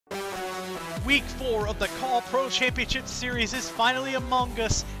Week 4 of the CAW Pro Championship Series is finally among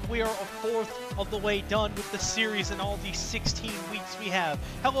us. We are a fourth of the way done with the series and all these 16 weeks we have.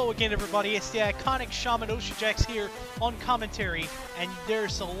 Hello again, everybody. It's the iconic Shaman Oshijax here on commentary, and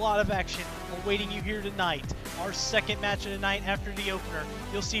there's a lot of action awaiting you here tonight. Our second match of the night after the opener.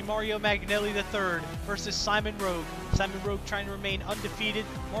 You'll see Mario Magnelli III versus Simon Rogue. Simon Rogue trying to remain undefeated.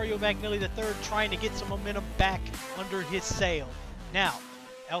 Mario Magnelli III trying to get some momentum back under his sail. Now,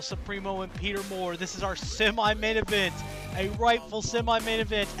 El Supremo and Peter Moore. This is our semi-main event, a rightful semi-main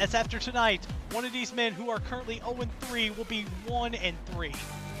event, as after tonight, one of these men who are currently 0-3 will be 1-3.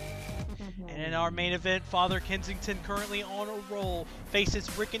 And in our main event, Father Kensington, currently on a roll, faces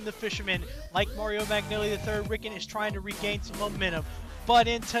Ricken the Fisherman. Like Mario Magnelli III, Ricken is trying to regain some momentum. But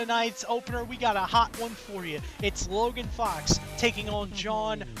in tonight's opener, we got a hot one for you. It's Logan Fox taking on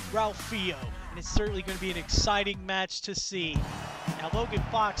Jon-Ralphio. And it's certainly going to be an exciting match to see. Now, Logan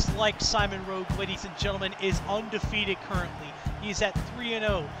Fox, like Simon Rogue, ladies and gentlemen, is undefeated currently. He's at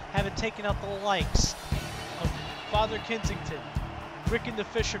 3-0, having taken out the likes of Father Kensington, Ricken the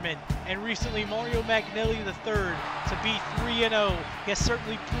Fisherman, and recently Mario Magnelli III to be 3-0. He has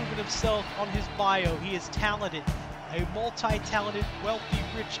certainly proven himself on his bio. He is talented, a multi-talented, wealthy,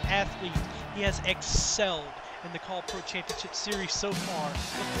 rich athlete. He has excelled in the CAW Pro Championship Series so far.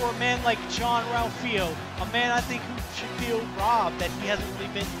 But for a man like Jon-Ralphio, a man I think who should feel robbed that he hasn't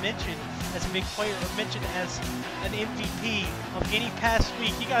really been mentioned as a big player or mentioned as an MVP of any past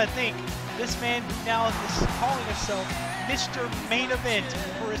week, you gotta think, this man who now is calling himself Mr. Main Event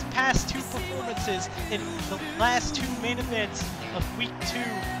for his past two performances in the last two main events of Week 2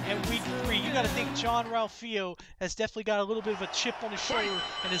 and Week 3. You got to think Jon-Ralphio has definitely got a little bit of a chip on his shoulder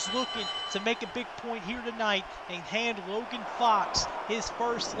and is looking to make a big point here tonight and hand Logan Fox his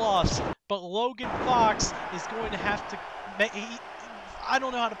first loss. But Logan Fox is going to have to I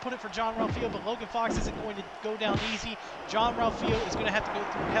don't know how to put it for Jon-Ralphio, but Logan Fox isn't going to go down easy. Jon-Ralphio is going to have to go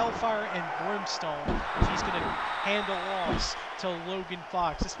through hellfire and brimstone if he's going to hand a loss to Logan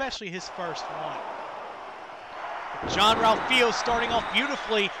Fox, especially his first one. Jon-Ralphio starting off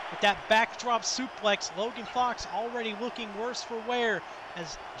beautifully with that backdrop suplex. Logan Fox already looking worse for wear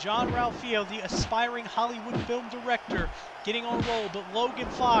as Jon-Ralphio, the aspiring Hollywood film director, getting on a roll. But Logan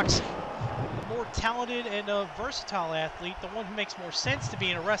Fox, more talented and a versatile athlete, the one who makes more sense to be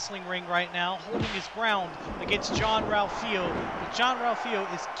in a wrestling ring right now, holding his ground against Jon-Ralphio. But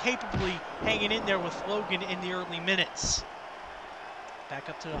Jon-Ralphio is capably hanging in there with Logan in the early minutes. Back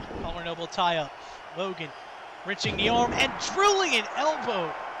up to a collar and elbow tie-up. Logan wrenching the arm and drilling an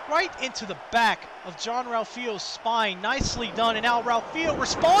elbow right into the back of Jon-Ralphio's spine. Nicely done, and now Ralphio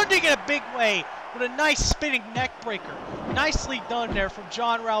responding in a big way with a nice spinning neck breaker. Nicely done there from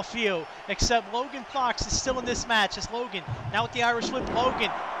Jon-Ralphio, except Logan Fox is still in this match as Logan, now with the Irish whip. Logan,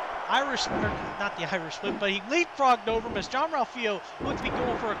 not the Irish whip, but he leapfrogged over him as Jon-Ralphio looked to be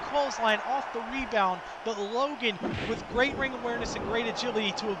going for a clothesline off the rebound, but Logan with great ring awareness and great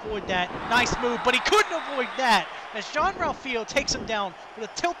agility to avoid that. Nice move, but he couldn't avoid that as Jon-Ralphio takes him down with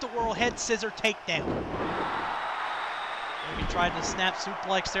a tilt-a-whirl head scissor takedown. He tried to snap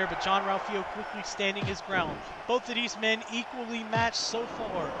suplex there, but Jon-Ralphio quickly standing his ground. Both of these men equally matched so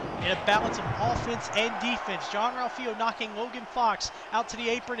far in a balance of offense and defense. Jon-Ralphio knocking Logan Fox out to the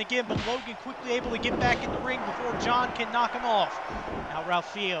apron again, but Logan quickly able to get back in the ring before John can knock him off. Now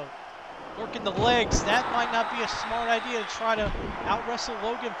Ralphio working the legs. That might not be a smart idea to try to out-wrestle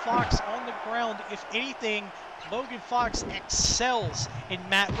Logan Fox on the ground. If anything, Logan Fox excels in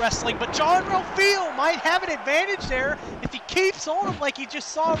mat wrestling, but Jon-Ralphio might have an advantage there if he keeps on him like you just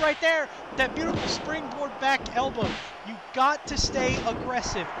saw right there. That beautiful springboard back elbow. You got to stay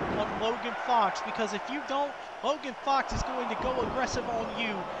aggressive on Logan Fox, because if you don't, Logan Fox is going to go aggressive on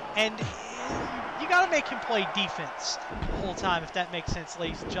you, and you got to make him play defense the whole time, if that makes sense,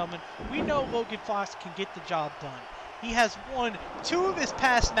 ladies and gentlemen. We know Logan Fox can get the job done. He has won 2 of his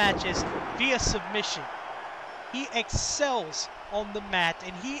past matches via submission. He excels on the mat,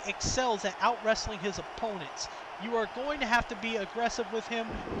 and he excels at out-wrestling his opponents. You are going to have to be aggressive with him,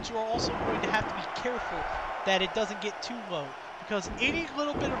 but you are also going to have to be careful that it doesn't get too low, because any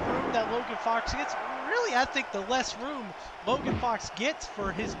little bit of room that Logan Fox gets, really I think the less room Logan Fox gets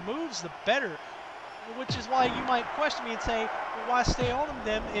for his moves, the better. Which is why you might question me and say, well, why stay on him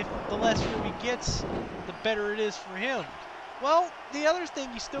then if the less room he gets, the better it is for him? Well, the other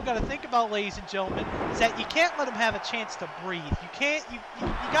thing you still got to think about, ladies and gentlemen, is that you can't let him have a chance to breathe. You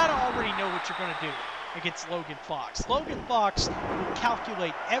got to already know what you're going to do against Logan Fox. Logan Fox will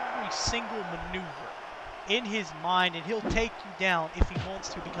calculate every single maneuver. in his mind, and he'll take you down if he wants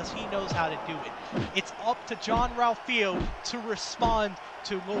to because he knows how to do it. It's up to Jon-Ralphio to respond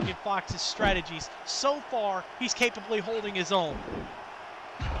to Logan Fox's strategies. So far, he's capably holding his own.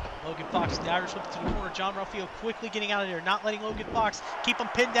 Logan Fox, the Irish whip to the corner. Jon-Ralphio quickly getting out of there, not letting Logan Fox keep him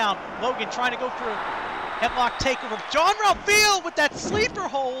pinned down. Logan trying to go for a headlock takeover. Jon-Ralphio with that sleeper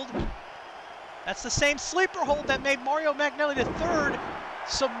hold. That's the same sleeper hold that made Mario Magnelli III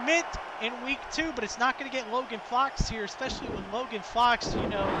submit in week 2, but it's not going to get Logan Fox here, especially when Logan Fox, you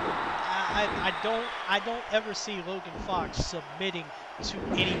know, I don't ever see Logan Fox submitting to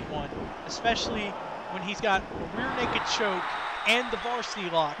anyone, especially when he's got a rear naked choke and the varsity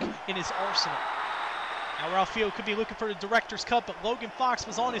lock in his arsenal. Now Ralphio could be looking for the director's cut, but Logan Fox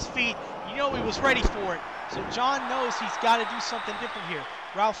was on his feet. You know he was ready for it. So John knows he's got to do something different here.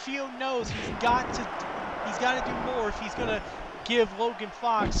 Ralphio knows he's got to do more if he's going to give Logan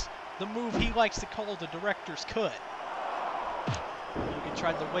Fox the move he likes to call the director's cut. Logan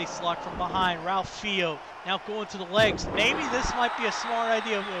tried the waist lock from behind. Ralphio now going to the legs. Maybe this might be a smart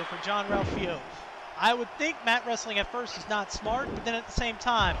idea for Jon-Ralphio. I would think mat wrestling at first is not smart, but then at the same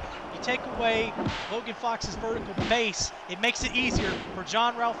time, you take away Logan Fox's vertical base, it makes it easier for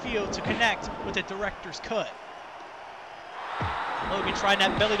Jon-Ralphio to connect with the director's cut. Logan trying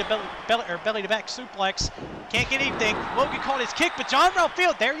that belly to back suplex. Can't get anything. Logan caught his kick, but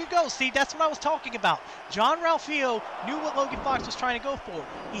Jon-Ralphio, there you go. See, that's what I was talking about. Jon-Ralphio knew what Logan Fox was trying to go for.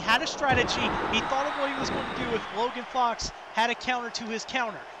 He had a strategy. He thought of what he was going to do if Logan Fox had a counter to his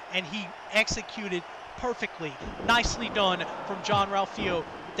counter, and he executed perfectly. Nicely done from Jon-Ralphio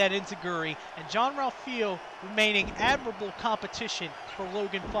with that enziguri, and Jon-Ralphio remaining admirable competition for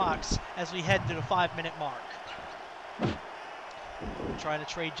Logan Fox as we head to the 5-minute mark. Trying to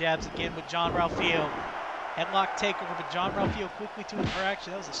trade jabs again with Jon-Ralphio. Headlock takeover, but Jon-Ralphio quickly to his, or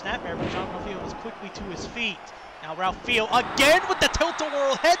actually that was a snapmare, but Jon-Ralphio was quickly to his feet. Now Ralphio again with the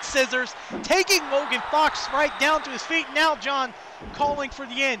tilt-a-whirl head scissors, taking Logan Fox right down to his feet. Now John calling for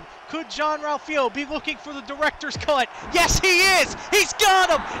the end. Could Jon-Ralphio be looking for the director's cut? Yes, he is! He's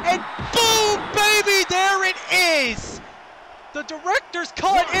got him! And boom, baby, there it is! The director's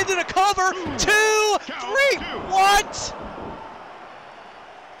cut into the cover. 2, 3. What?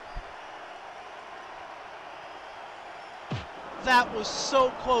 That was so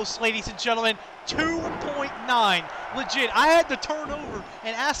close, ladies and gentlemen. 2.9. Legit. I had to turn over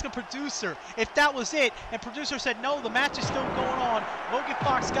and ask a producer if that was it, and producer said no, the match is still going on. Logan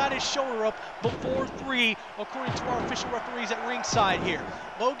Fox got his shoulder up before 3, according to our official referees at ringside here.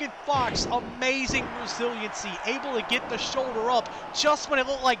 Logan Fox, amazing resiliency, able to get the shoulder up just when it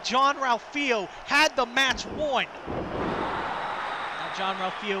looked like Jon-Ralphio had the match won.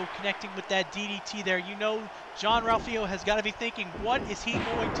 Jon-Ralphio connecting with that DDT there. You know Jon-Ralphio has got to be thinking, what is he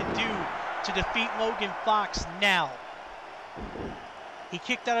going to do to defeat Logan Fox now? He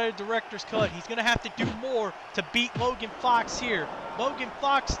kicked out of the director's cut. He's going to have to do more to beat Logan Fox here. Logan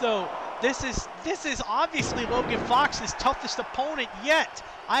Fox, though, this is obviously Logan Fox's toughest opponent yet.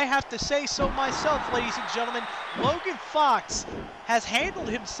 I have to say so myself, ladies and gentlemen. Logan Fox has handled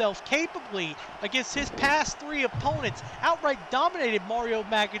himself capably against his past 3 opponents. Outright dominated Mario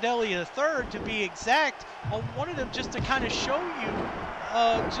Magnelli III, to be exact, on one of them, just to kind of show you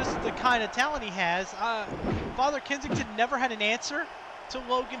just the kind of talent he has. Father Kensington never had an answer to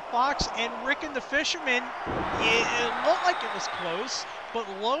Logan Fox, and Ricken the Fisherman, it looked like it was close, but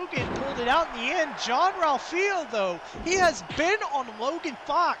Logan pulled it out in the end. Jon-Ralphio, though, he has been on Logan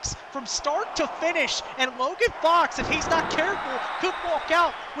Fox from start to finish, and Logan Fox, if he's not careful, could walk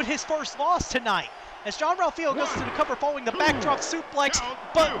out with his first loss tonight. As Jon-Ralphio goes to the cover following the backdrop suplex,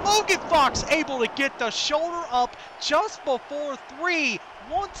 but Logan Fox able to get the shoulder up just before 3.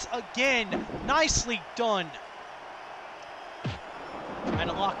 Once again, nicely done. Trying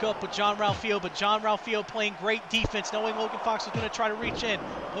to lock up with Jon-Ralphio, but Jon-Ralphio playing great defense, knowing Logan Fox was going to try to reach in.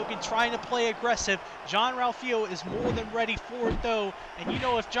 Logan trying to play aggressive. Jon-Ralphio is more than ready for it, though. And you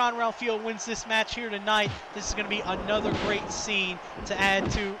know, if Jon-Ralphio wins this match here tonight, this is going to be another great scene to add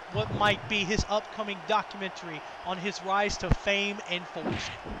to what might be his upcoming documentary on his rise to fame and fortune.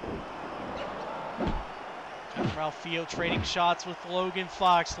 Jon-Ralphio trading shots with Logan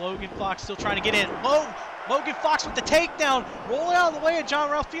Fox. Logan Fox still trying to get in. Logan Fox with the takedown, rolling out of the way of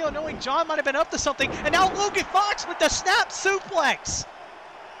Jon-Ralphio, knowing John might have been up to something, and now Logan Fox with the snap suplex.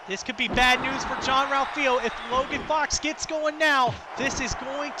 This could be bad news for Jon-Ralphio. If Logan Fox gets going now, this is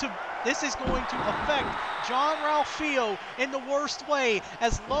going to this is going to affect Jon-Ralphio in the worst way,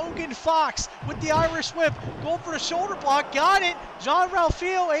 as Logan Fox with the Irish whip going for the shoulder block, got it.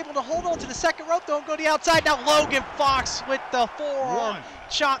 Jon-Ralphio able to hold on to the second rope, don't go to the outside. Now Logan Fox with the forearm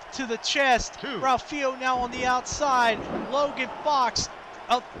chop to the chest. Ralphio now on the outside. Logan Fox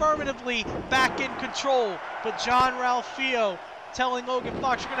affirmatively back in control, but Jon-Ralphio telling Logan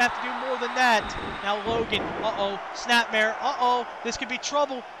Fox, you're going to have to do more than that. Now Logan, snapmare, this could be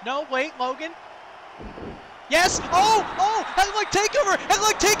trouble. No, wait, Logan. Yes, headlock takeover,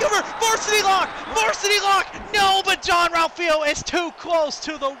 varsity lock, no, but Jon-Ralphio is too close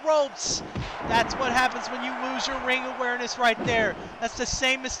to the ropes. That's what happens when you lose your ring awareness right there. That's the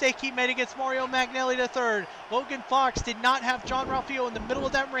same mistake he made against Mario Magnelli III. Logan Fox did not have Jon-Ralphio in the middle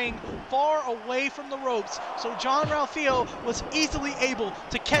of that ring, far away from the ropes. So Jon-Ralphio was easily able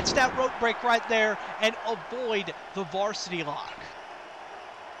to catch that rope break right there and avoid the varsity lock.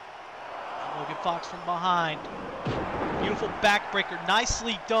 Logan Fox from behind. Beautiful backbreaker,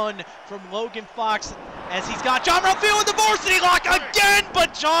 nicely done from Logan Fox as he's got Jon-Ralphio in the varsity lock again,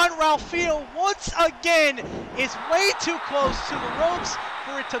 but Jon-Ralphio once again is way too close to the ropes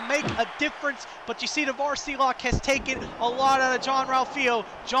for it to make a difference, but you see the varsity lock has taken a lot out of Jon-Ralphio.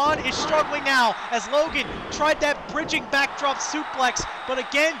 Jon is struggling now as Logan tried that bridging backdrop suplex, but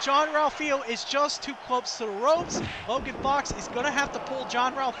again, Jon-Ralphio is just too close to the ropes. Logan Fox is going to have to pull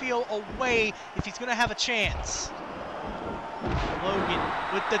Jon-Ralphio away if he's going to have a chance. Logan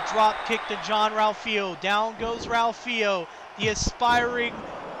with the drop kick to Jon-Ralphio. Down goes Ralphio. The aspiring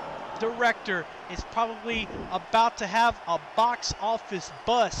director is probably about to have a box office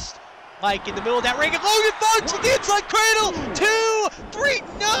bust, like in the middle of that ring. And Logan Fox with the inside cradle. 2, 3,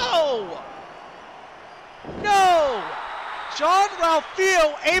 no! No!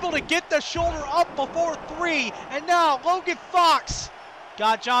 Jon-Ralphio able to get the shoulder up before 3, and now Logan Fox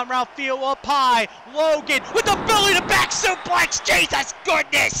got Jon-Ralphio up high. Logan with the belly to back suplex. Jesus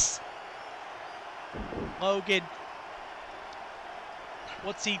goodness! Logan,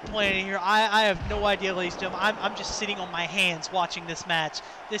 what's he planning here? I have no idea, ladies and gentlemen. I'm just sitting on my hands watching this match.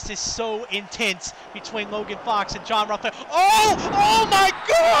 This is so intense between Logan Fox and Jon-Ralphio. Oh my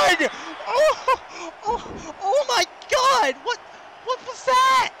God! Oh my God! What was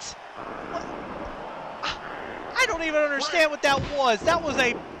that? I don't even understand what that was. That was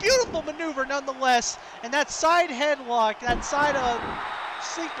a beautiful maneuver nonetheless. And that side headlock, that side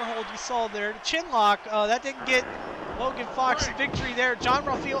sleeper hold you saw there, the chin lock, that didn't get Logan Fox victory there.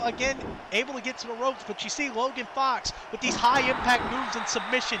 Jon-Ralphio again able to get to the ropes, but you see Logan Fox with these high impact moves and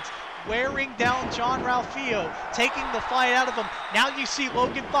submissions wearing down Jon-Ralphio, taking the fight out of him. Now you see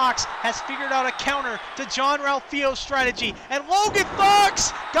Logan Fox has figured out a counter to Jon-Ralphio's strategy, and Logan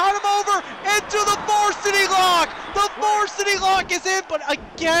Fox got him over into the varsity lock. The varsity lock is in, but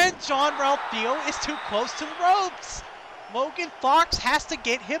again, Jon-Ralphio is too close to the ropes. Logan Fox has to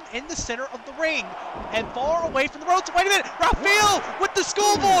get him in the center of the ring and far away from the ropes. Wait a minute, Ralphio with the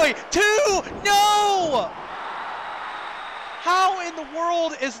schoolboy. 2, no! How in the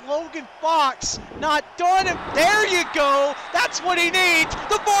world is Logan Fox not done? There you go. That's what he needs.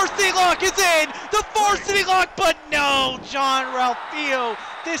 The varsity lock is in. The varsity lock, but no, Jon-Ralphio.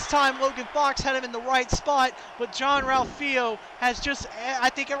 This time Logan Fox had him in the right spot, but Jon-Ralphio has just, I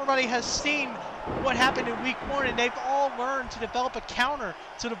think everybody has seen what happened in week 1, and they've all learned to develop a counter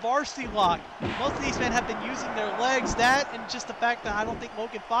to the varsity lock. Most of these men have been using their legs, that and just the fact that I don't think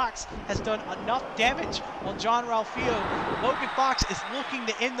Logan Fox has done enough damage on Jon-Ralphio. Logan Fox is looking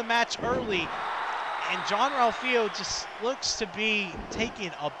to end the match early, and Jon-Ralphio just looks to be taking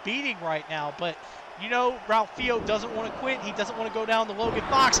a beating right now, but you know, Ralphio doesn't want to quit. He doesn't want to go down to Logan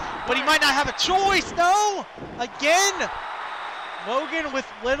Fox, but he might not have a choice. No! Again, Logan with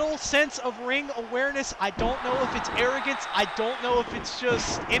little sense of ring awareness. I don't know if it's arrogance. I don't know if it's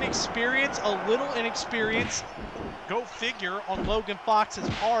just inexperience, a little inexperience. Go figure on Logan Fox's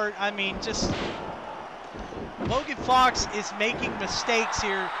part. I mean, just Logan Fox is making mistakes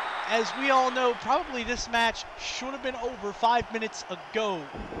here. As we all know, probably this match should have been over 5 minutes ago.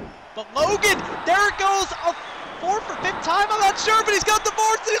 But Logan, there it goes, a 4th or 5th time, I'm not sure, but he's got the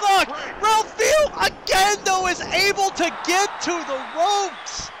varsity lock. Ralphio again, though, is able to get to the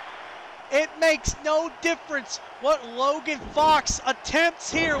ropes. It makes no difference what Logan Fox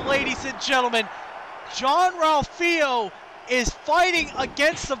attempts here, ladies and gentlemen. Jon-Ralphio is fighting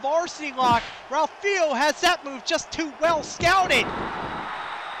against the varsity lock. Ralphio has that move just too well scouted.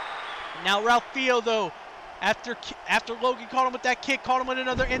 Now Ralphio, though, after Logan caught him with that kick, caught him with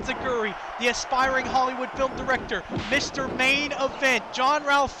another enziguri, the aspiring Hollywood film director, Mr. Main Event,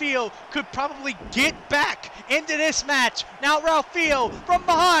 Jon-Ralphio could probably get back into this match. Now Ralphio from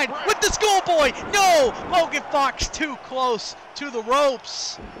behind with the schoolboy. No, Logan Fox too close to the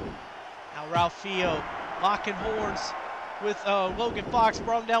ropes. Now Ralphio locking horns with Logan Fox,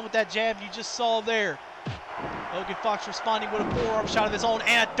 brought him down with that jab you just saw there. Logan Fox responding with a forearm shot of his own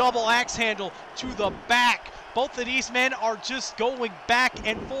and a double axe handle to the back. Both of these men are just going back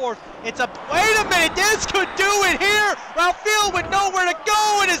and forth. It's a, wait a minute, this could do it here. Ralphio with nowhere to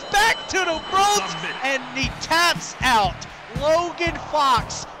go and is back to the ropes and he taps out. Logan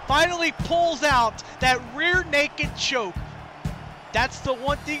Fox finally pulls out that rear naked choke. That's the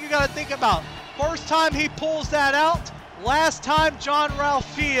one thing you gotta think about. First time he pulls that out, last time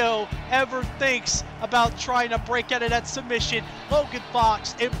Jon-Ralphio ever thinks about trying to break out of that submission. Logan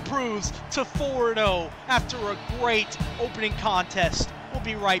Fox improves to 4-0 after a great opening contest. We'll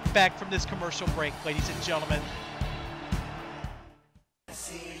be right back from this commercial break, ladies and gentlemen.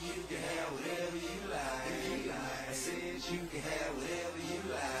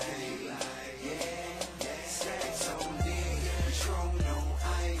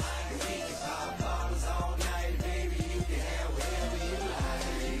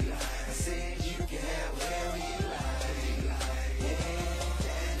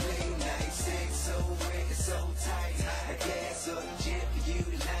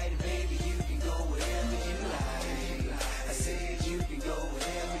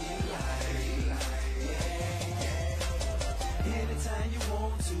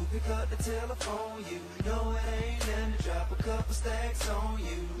 Pick up the telephone, you know it ain't nothing to drop a couple stacks on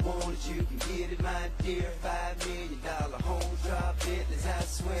you. Want it, you can get it, my dear. $5 million home drop business, I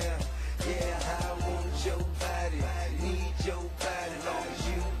swear. Yeah, I want your body, need your body. Long as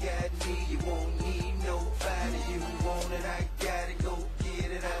you got me, you won't need nobody. You want it, I got it, go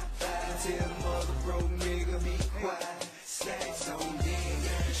get it, I buy it. Tell mother bro nigga be quiet. Stacks on deck,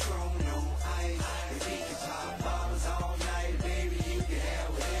 Patron on ice. If we can pop bottles all night, baby, you can have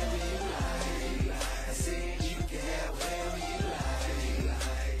whatever you like. I said you can have whatever you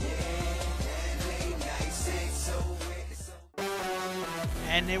like. Yeah, late night sex, so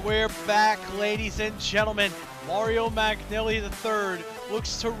and we're back, ladies and gentlemen. Mario Magnelli III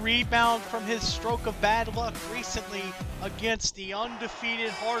looks to rebound from his stroke of bad luck recently against the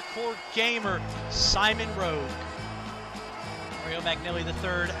undefeated hardcore gamer, Simon Rogue. Mario Magnelli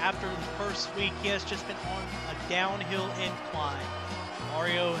III, after the first week, he has just been on a downhill incline.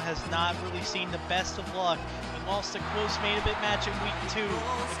 Mario has not really seen the best of luck. He lost a close main event match in week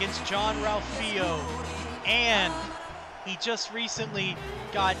 2 against Jon-Ralphio, and he just recently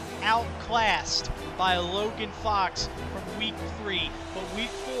got outclassed by Logan Fox from week 3, but week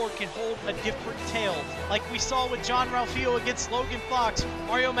 4 can hold a different tale. Like we saw with Jon-Ralphio against Logan Fox,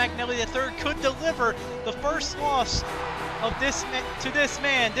 Mario Magnelli III could deliver the first loss of this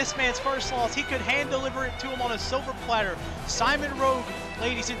man's first loss. He could hand deliver it to him on a silver platter. Simon Rogue,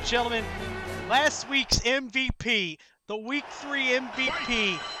 ladies and gentlemen, last week's MVP, the week 3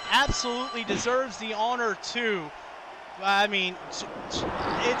 MVP, absolutely deserves the honor too. I mean,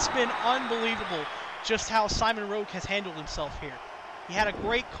 it's been unbelievable just how Simon Rogue has handled himself here. He had a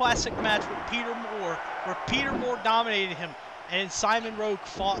great classic match with Peter Moore, where Peter Moore dominated him, and Simon Rogue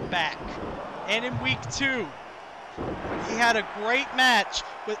fought back. And in week 2, he had a great match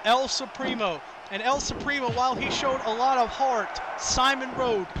with El Supremo. And El Supremo, while he showed a lot of heart, Simon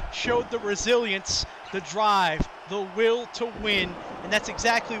Rogue showed the resilience, the drive, the will to win. And that's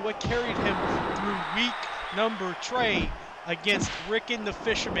exactly what carried him through week number 3 against Ricken the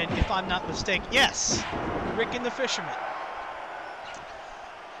Fisherman, if I'm not mistaken. Yes, Ricken the Fisherman.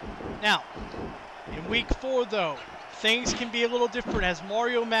 Now, in week 4 though, things can be a little different, as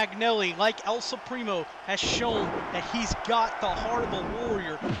Mario Magnelli, like El Supremo, has shown that he's got the heart of a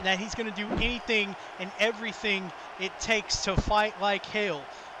warrior, and that he's going to do anything and everything it takes to fight like hell.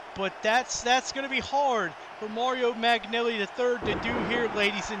 But that's going to be hard for Mario Magnelli III to do here,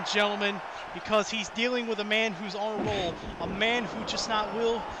 ladies and gentlemen, because he's dealing with a man who's on a roll, a man who just not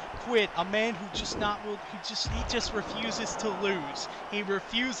will quit, a man who just not will, he just refuses to lose. He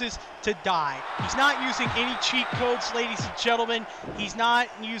refuses to die. He's not using any cheat codes, ladies and gentlemen. He's not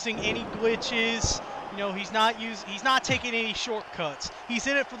using any glitches. You know, he's not taking any shortcuts. He's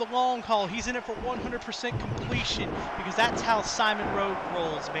in it for the long haul. He's in it for 100% completion, because that's how Simon Rogue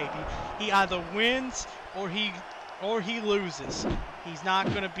rolls, baby. He either wins or he loses. He's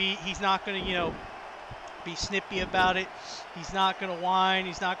not gonna, you know, be snippy about it. He's not gonna whine.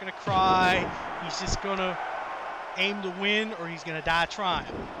 He's not gonna cry. He's just gonna aim to win, or he's gonna die trying.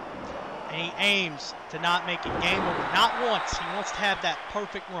 And he aims to not make it game over. Not once. He wants to have that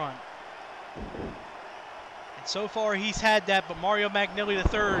perfect run. And so far he's had that, but Mario Magnelli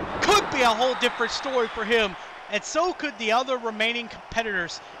III could be a whole different story for him. And so could the other remaining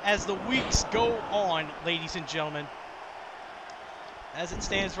competitors as the weeks go on, ladies and gentlemen. As it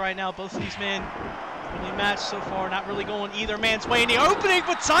stands right now, both of these men really matched so far, not really going either man's way in the opening,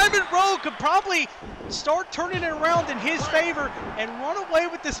 but Simon Rogue could probably start turning it around in his favor and run away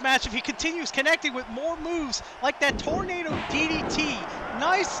with this match if he continues connecting with more moves like that Tornado DDT.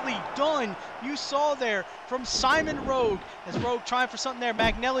 Nicely done, you saw there from Simon Rogue, as Rogue trying for something there.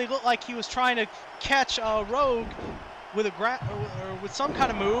 Magnelli looked like he was trying to catch Rogue with a or with some kind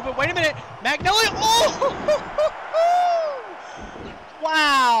of move, but wait a minute, Magnelli, oh!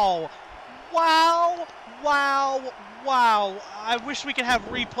 Wow! Wow, wow, wow. I wish we could have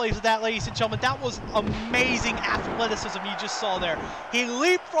replays of that, ladies and gentlemen. That was amazing athleticism you just saw there. He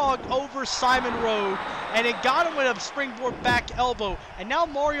leapfrogged over Simon Rogue, and it got him with a springboard back elbow. And now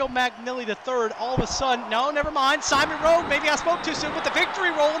Mario Magnelli III, all of a sudden, no, never mind. Simon Rogue, maybe I spoke too soon, with the victory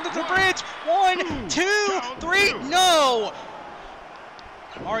roll into the bridge. 1, 2, 3, no!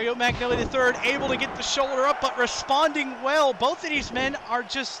 Mario Magnelli III able to get the shoulder up, but responding well. Both of these men are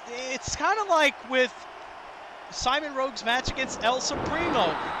just, it's kind of like with Simon Rogue's match against El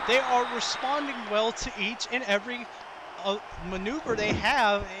Supremo. They are responding well to each and every maneuver they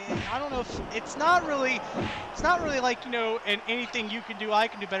have. And I don't know if it's not really like, you know, and anything you can do, I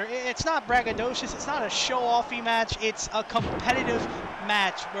can do better. It's not braggadocious. It's not a show-offy match. It's a competitive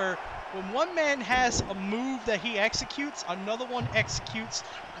match where when one man has a move that he executes, another one executes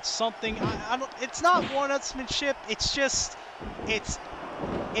something. It's not one-upsmanship. It's just, it's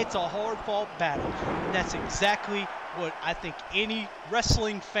a hard-fought battle. And that's exactly what I think any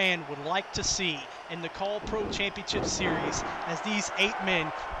wrestling fan would like to see in the CAW Pro Championship Series, as these 8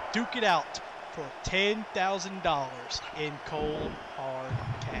 men duke it out for $10,000 in cold, hard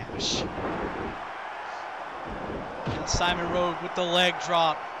cash. And Simon Rogue with the leg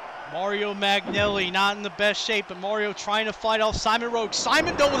drop. Mario Magnelli not in the best shape, but Mario trying to fight off Simon Rogue.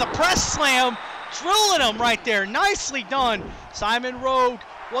 Simon, though, with a press slam, drilling him right there. Nicely done. Simon Rogue,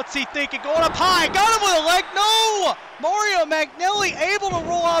 what's he thinking? Going up high, got him with a leg. No! Mario Magnelli able to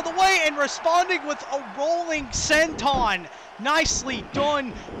roll out of the way and responding with a rolling senton. Nicely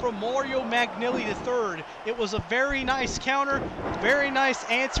done from Mario Magnelli III. It was a very nice counter, very nice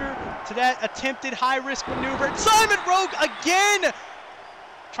answer to that attempted high-risk maneuver. And Simon Rogue again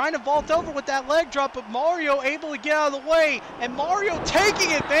trying to vault over with that leg drop, but Mario able to get out of the way, and Mario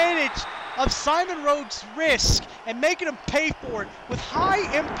taking advantage of Simon Rogue's risk and making him pay for it with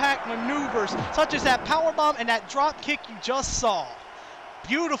high-impact maneuvers such as that powerbomb and that drop kick you just saw.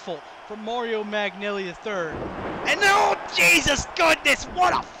 Beautiful from Mario Magnelli III. And oh, Jesus goodness,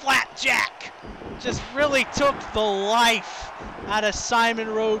 what a flapjack! Just really took the life out of Simon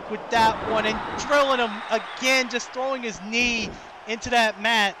Rogue with that one, and drilling him again, just throwing his knee into that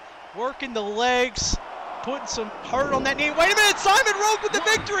mat, working the legs, putting some hurt on that knee. Wait a minute, Simon Rogue with the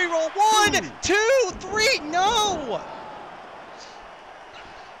victory roll. 1, 2, 3, no!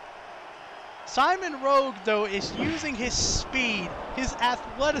 Simon Rogue, though, is using his speed. His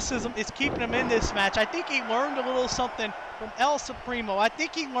athleticism is keeping him in this match. I think he learned a little something from El Supremo. I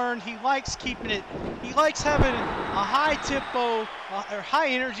think he learned he likes keeping it, he likes having a high tempo, or high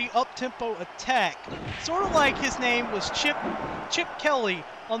energy, up tempo attack. Sort of like his name was Chip Kelly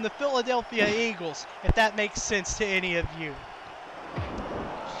on the Philadelphia Eagles, if that makes sense to any of you.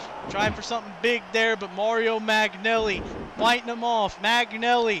 Trying for something big there, but Mario Magnelli fighting him off.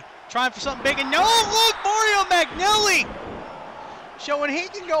 Magnelli trying for something big, and no, look, Mario Magnelli showing he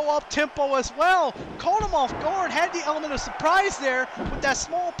can go up tempo as well. Caught him off guard, had the element of surprise there with that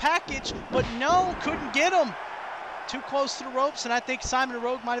small package, but no, couldn't get him. Too close to the ropes, and I think Simon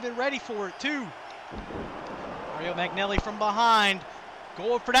Rogue might have been ready for it too. Mario Magnelli from behind,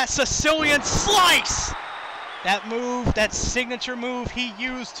 going for that Sicilian slice. That move, that signature move he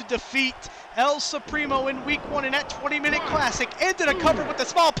used to defeat El Supremo in week 1 in that 20-minute classic. Into the cover with the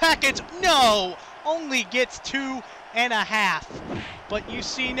small package. No, only gets 2.5. But you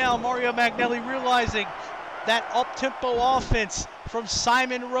see now Mario Magnelli realizing that up-tempo offense from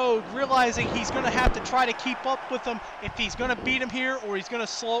Simon Rogue, realizing he's going to have to try to keep up with him if he's going to beat him here, or he's going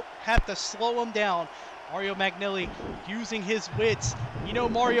to have to slow him down. Mario Magnelli using his wits. You know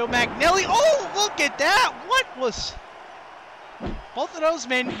Mario Magnelli, oh, look at that. What was... Both of those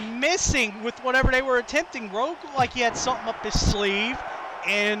men missing with whatever they were attempting. Rogue looked like he had something up his sleeve,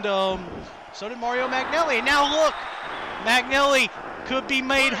 and so did Mario Magnelli. And now look, Magnelli could be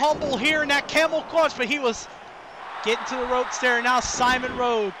made humble here in that camel clutch, but he was getting to the ropes there. And now Simon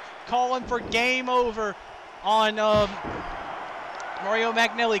Rogue calling for game over on Mario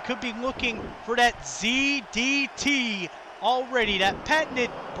Magnelli could be looking for that ZDT already, that patented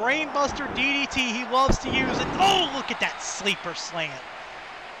brainbuster DDT he loves to use. And oh, look at that sleeper slam.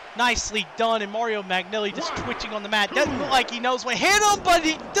 Nicely done, and Mario Magnelli just twitching on the mat. Doesn't look like he knows what hit him, but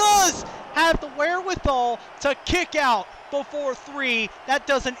he does have the wherewithal to kick out before 3. That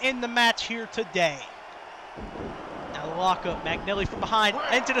doesn't end the match here today. Now the lockup, Magnelli from behind,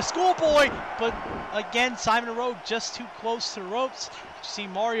 into the schoolboy, but again, Simon Rogue just too close to the ropes. You see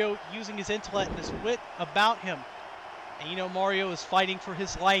Mario using his intellect and his wit about him. And you know Mario is fighting for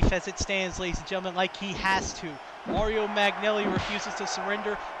his life as it stands, ladies and gentlemen, like he has to. Mario Magnelli refuses to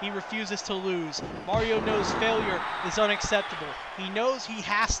surrender. He refuses to lose. Mario knows failure is unacceptable. He knows he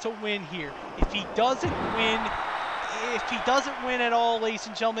has to win here. If he doesn't win at all, ladies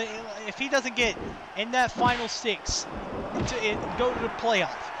and gentlemen, if he doesn't get in that final 6 to go to the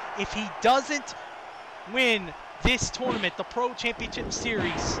playoff, if he doesn't win this tournament, the Pro Championship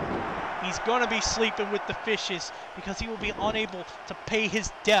Series, he's going to be sleeping with the fishes because he will be unable to pay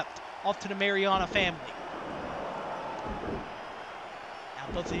his debt off to the Mariana family. Now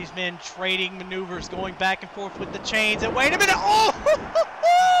both of these men trading maneuvers, going back and forth with the chains. And wait a minute! Oh!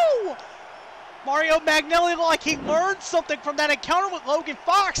 Mario Magnelli looked like he learned something from that encounter with Logan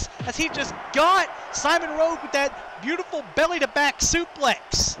Fox as he just got Simon Rogue with that beautiful belly-to-back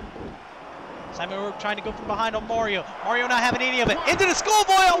suplex. Simon Rogue trying to go from behind on Mario. Mario not having any of it. Into the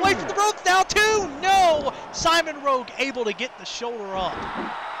schoolboy, away from the ropes now too. No! Simon Rogue able to get the shoulder up.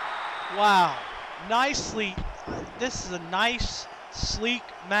 Wow. Nicely. This is a nice, sleek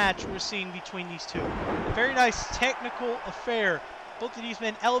match we're seeing between these two. A very nice technical affair. Both of these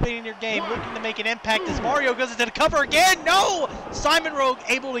men elevating their game, looking to make an impact as Mario goes into the cover again. No! Simon Rogue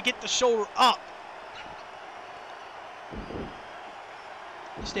able to get the shoulder up.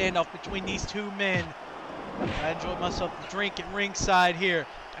 Standoff between these two men. I enjoyed myself drinking ringside here.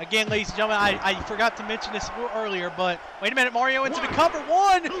 Again, ladies and gentlemen, I forgot to mention this a little earlier, but wait a minute, Mario into the cover.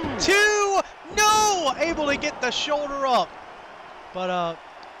 1, 2, no! Able to get the shoulder up. But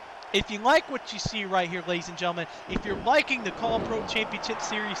if you like what you see right here, ladies and gentlemen, if you're liking the CAW Pro Championship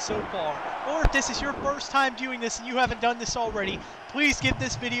Series so far, or if this is your first time viewing this and you haven't done this already, please give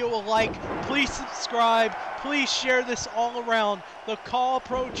this video a like, please subscribe, please share this all around. The CAW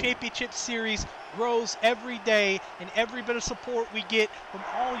Pro Championship Series grows every day, and every bit of support we get from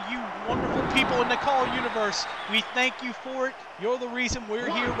all you wonderful people in the CAW universe, we thank you for it. You're the reason we're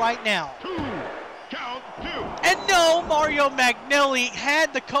here right now. Count 2. And no, Mario Magnelli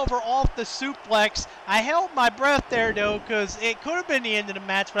had the cover off the suplex. I held my breath there, though, because it could have been the end of the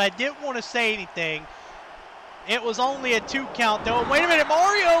match, but I didn't want to say anything. It was only a 2 count, though. Wait a minute,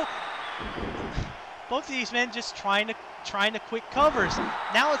 Mario! Both of these men just trying to quick covers.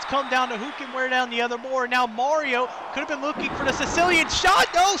 Now it's come down to who can wear down the other more. Now Mario could have been looking for the Sicilian shot.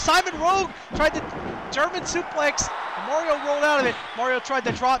 No, Simon Rogue tried the German suplex. Mario rolled out of it. Mario tried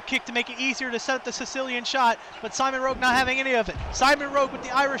the drop kick to make it easier to set up the Sicilian shot, but Simon Rogue not having any of it. Simon Rogue with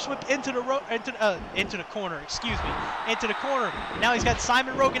the Irish whip into the corner. Excuse me, into the corner. Now he's got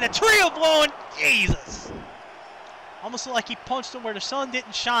Simon Rogue in a trio blowing. Jesus. Almost looked like he punched him where the sun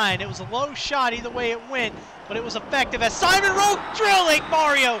didn't shine. It was a low shot either way it went, but it was effective as Simon Rogue drilling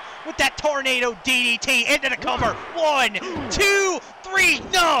Mario with that tornado DDT into the cover. 1, 2, 3,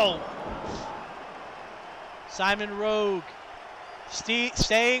 no! Simon Rogue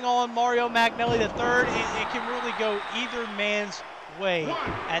staying on Mario Magnelli the third. It can really go either man's way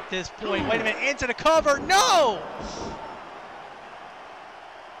at this point. Wait a minute, into the cover, no!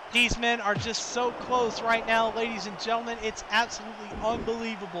 These men are just so close right now, ladies and gentlemen. It's absolutely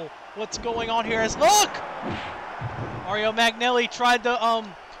unbelievable what's going on here. As look! Mario Magnelli tried to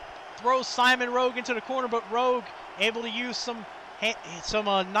throw Simon Rogue into the corner, but Rogue able to use some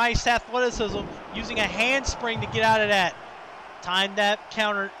nice athleticism, using a handspring to get out of that. Timed that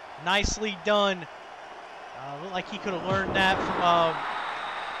counter, nicely done. Looked like he could have learned that from,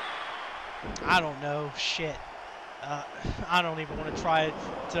 I don't know, shit. I don't even want to try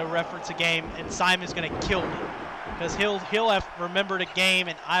to reference a game, and Simon's going to kill me because he'll have remembered a game,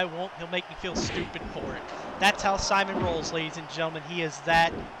 and I won't. He'll make me feel stupid for it. That's how Simon rolls, ladies and gentlemen. He is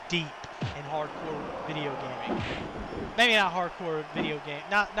that deep in hardcore video gaming. Maybe not hardcore video game.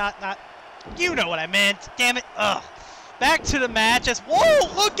 Not. You know what I meant. Damn it. Ugh. Back to the match.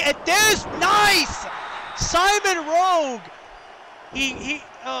 Whoa! Look at this. Nice. Simon Rogue.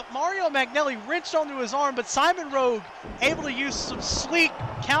 Mario Magnelli wrenched onto his arm, but Simon Rogue able to use some sleek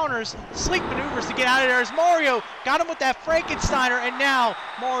counters, sleek maneuvers to get out of there as Mario got him with that Frankensteiner, and now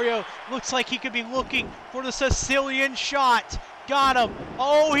Mario looks like he could be looking for the Sicilian shot. Got him.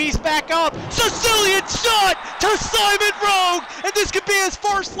 Oh, he's back up. Sicilian shot to Simon Rogue. And this could be his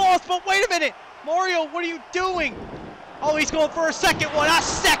first loss. But wait a minute. Mario, what are you doing? Oh, he's going for a second one. A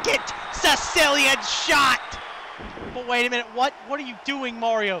second Sicilian shot. But wait a minute. What are you doing,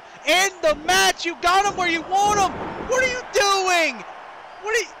 Mario? End the match. You got him where you want him. What are you doing?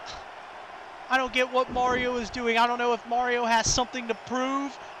 I don't get what Mario is doing. I don't know if Mario has something to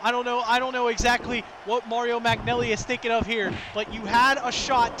prove. I don't know exactly what Mario Magnelli is thinking of here, but you had a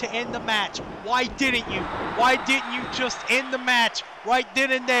shot to end the match. Why didn't you? Why didn't you just end the match right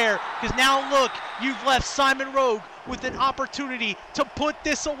then and there? Because now look, you've left Simon Rogue with an opportunity to put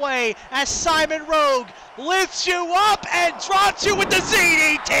this away as Simon Rogue lifts you up and drops you with the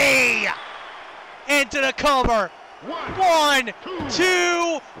ZDT into the cover. 1, 2,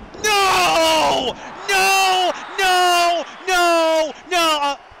 no! No!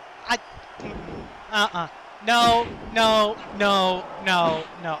 No! No! No!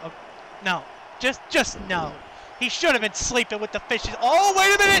 No. Just no. He should have been sleeping with the fishes. Oh,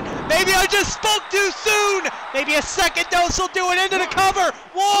 wait a minute! Maybe I just spoke too soon! Maybe a second dose will do it into the cover!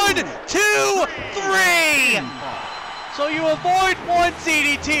 1, 2, 3! So you avoid 1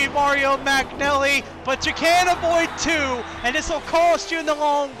 ZDT, Mario Magnelli, but you can't avoid 2, and this will cost you in the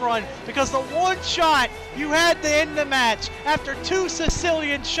long run, because the one shot you had to end the match, after 2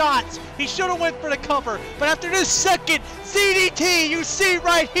 Sicilian shots, he should have went for the cover, but after this second ZDT you see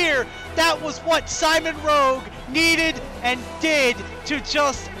right here, that was what Simon Rogue needed and did to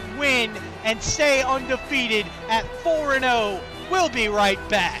just win and stay undefeated at 4-0. We'll be right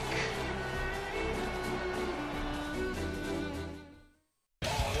back.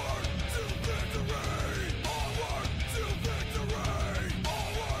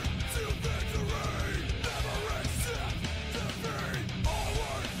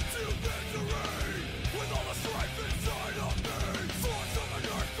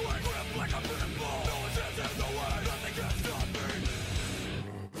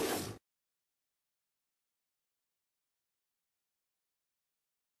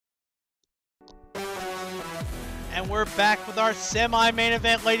 And we're back with our semi-main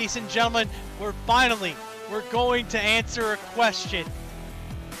event, ladies and gentlemen. We're going to answer a question.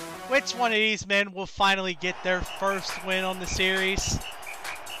 Which one of these men will finally get their first win on the series?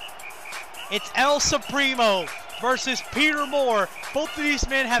 It's El Supremo versus Peter Moore. Both of these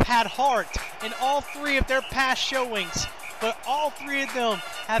men have had heart in all 3 of their past showings, but all 3 of them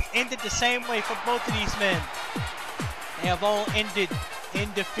have ended the same way for both of these men. They have all ended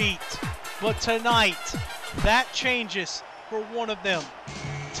in defeat. But tonight, that changes for one of them.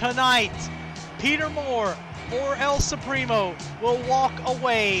 Tonight, Peter Moore or El Supremo will walk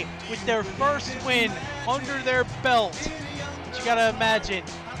away with their first win under their belt. But you gotta imagine,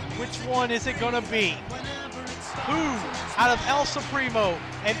 which one is it gonna be? Who out of El Supremo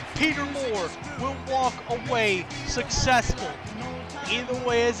and Peter Moore will walk away successful? Either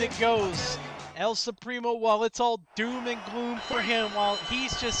way as it goes, El Supremo, while it's all doom and gloom for him, while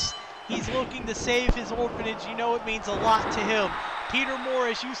he's looking to save his orphanage, you know it means a lot to him. Peter Moore,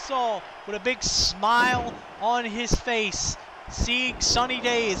 as you saw, with a big smile on his face, seeing sunny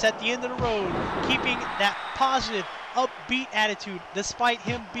days at the end of the road, keeping that positive, upbeat attitude despite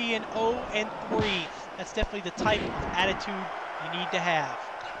him being 0-3. That's definitely the type of attitude you need to have.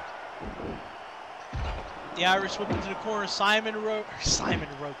 The Irish whip into the corner. Simon Rowe.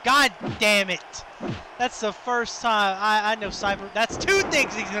 God damn it! That's the first time I know Simon. That's 2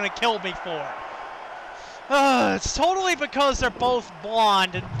 things he's gonna kill me for. It's totally because they're both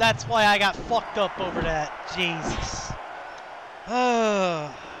blonde, and that's why I got fucked up over that. Jesus.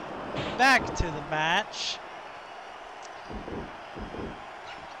 Back to the match.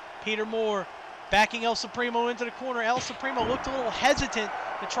 Peter Moore backing El Supremo into the corner. El Supremo looked a little hesitant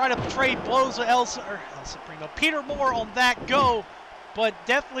to try to trade blows with Peter Moore on that go, but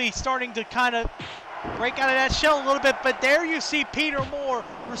definitely starting to kind of break out of that shell a little bit. But there you see Peter Moore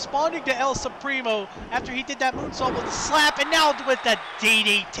responding to El Supremo after he did that moonsault with a slap, and now with the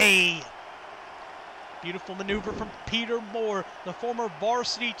DDT. Beautiful maneuver from Peter Moore, the former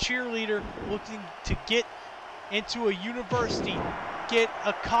varsity cheerleader looking to get into a university, get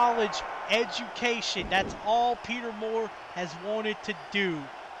a college education. That's all Peter Moore has wanted to do.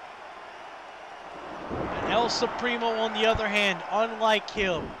 And El Supremo, on the other hand, unlike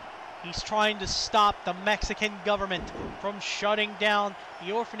him, he's trying to stop the Mexican government from shutting down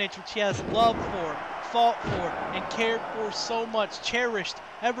the orphanage, which he has loved for, fought for, and cared for so much, cherished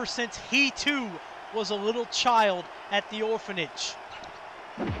ever since he too was a little child at the orphanage.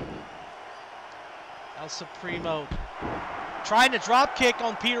 El Supremo trying to drop kick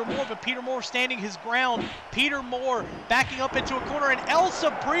on Peter Moore, but Peter Moore standing his ground. Peter Moore backing up into a corner, and El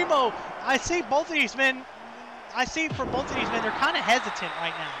Supremo. I see both of these men. I see for both of these men, they're kind of hesitant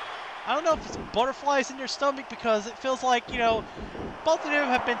right now. I don't know if it's butterflies in their stomach because it feels like, you know, both of them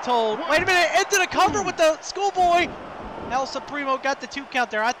have been told, wait a minute, into the cover with the schoolboy. El Supremo got the 2 count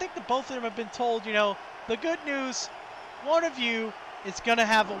there. I think that both of them have been told, you know, the good news, one of you is going to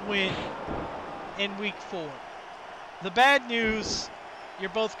have a win in week 4. The bad news, you're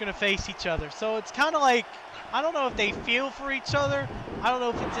both going to face each other. So it's kind of like, I don't know if they feel for each other. I don't know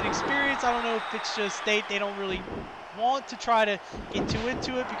if it's an experience. I don't know if it's just they don't really want to try to get too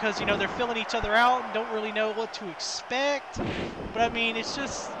into it because, you know, they're filling each other out and don't really know what to expect. But I mean, it's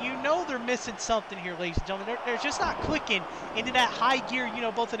just, you know, they're missing something here, ladies and gentlemen. They're just not clicking into that high gear, you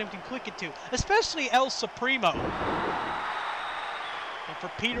know, both of them can click into, especially El Supremo. And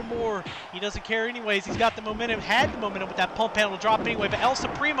for Peter Moore, he doesn't care anyways. He's got the momentum, had the momentum with that pump handle drop anyway. But El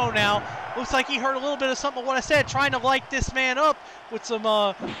Supremo now looks like he heard a little bit of something of what I said, trying to light this man up with some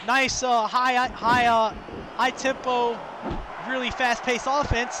nice high tempo, really fast-paced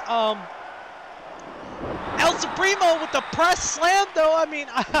offense. El Supremo with the press slam, though. I mean,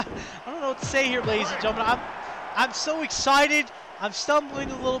 I don't know what to say here, ladies and gentlemen. I'm so excited. I'm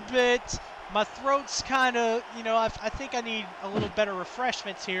stumbling a little bit. My throat's kind of, you know, I think I need a little better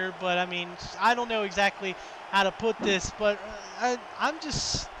refreshments here, but I mean, I don't know exactly how to put this, but I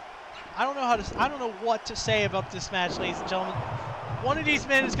don't know what to say about this match, ladies and gentlemen. One of these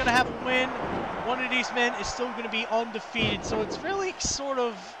men is going to have a win. One of these men is still going to be undefeated, so it's really sort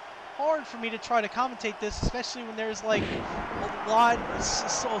of hard for me to try to commentate this, especially when there's like a lot,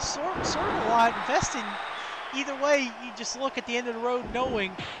 sort of a lot invested. Either way, you just look at the end of the road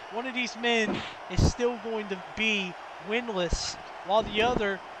knowing one of these men is still going to be winless, while the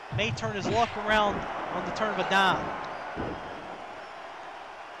other may turn his luck around on the turn of a dime.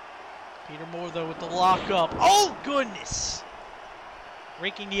 Peter Moore, though, with the lockup. Oh, goodness!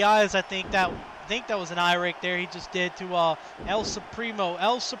 Raking the eyes, I think that was an eye rake there he just did to El Supremo.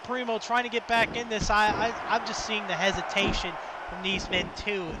 El Supremo trying to get back in this. I'm just seeing the hesitation from these men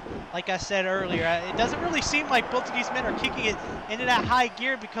too. Like I said earlier, it doesn't really seem like both of these men are kicking it into that high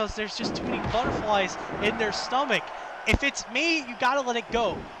gear because there's just too many butterflies in their stomach. If it's me, you gotta let it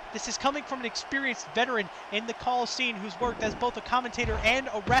go. This is coming from an experienced veteran in the call scene who's worked as both a commentator and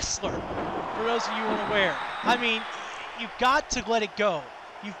a wrestler, for those of you unaware. I mean, you've got to let it go.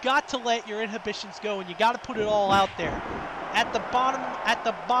 You've got to let your inhibitions go, and you got to put it all out there. At the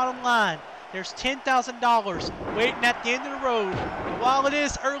bottom line, there's $10,000 waiting at the end of the road. And while it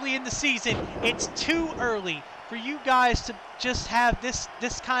is early in the season, it's too early for you guys to just have these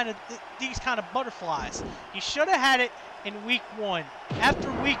kind of butterflies. You should have had it in week 1.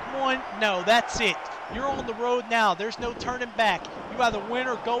 After week 1, no, that's it. You're on the road now. There's no turning back. You either win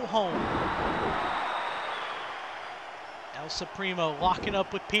or go home. El Supremo locking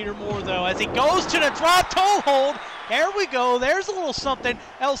up with Peter Moore, though, as he goes to the drop toe hold. There we go. There's a little something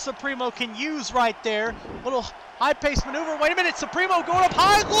El Supremo can use right there. Little high-paced maneuver. Wait a minute. Supremo going up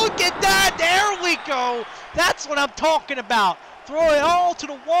high. Look at that. There we go. That's what I'm talking about. Throw it all to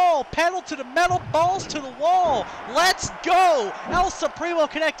the wall. Pedal to the metal. Balls to the wall. Let's go. El Supremo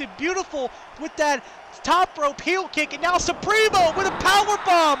connected beautiful with that top rope heel kick. And now Supremo with a power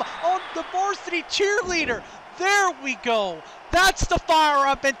bomb on the varsity cheerleader. There we go. That's the fire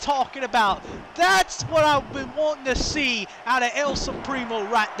I've been talking about. That's what I've been wanting to see out of El Supremo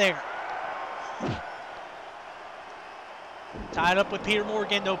right there. Tied up with Peter Moore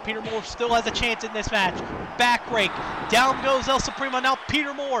again, though. Peter Moore still has a chance in this match. Back rake. Down goes El Supremo. Now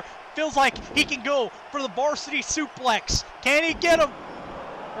Peter Moore feels like he can go for the varsity suplex. Can he get him?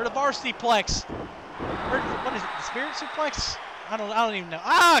 Or the varsity plex? Or what is it? The spirit suplex? I don't even know.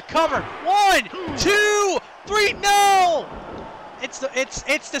 Ah, cover. 1, 2, 3. No! It's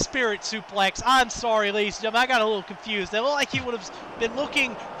the spirit suplex. I'm sorry, ladies and gentlemen. I got a little confused. It looked like he would have been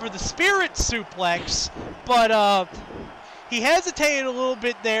looking for the spirit suplex, but he hesitated a little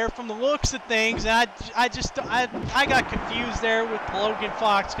bit there from the looks of things, and I got confused there with Logan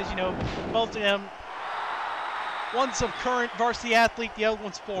Fox because, you know, both of them, one's a current varsity athlete, the other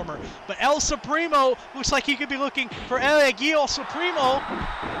one's former. But El Supremo looks like he could be looking for El Supremo.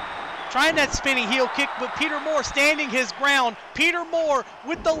 Trying that spinning heel kick, but Peter Moore standing his ground. Peter Moore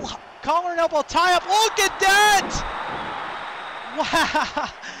with the collar and elbow tie-up. Look at that! Wow!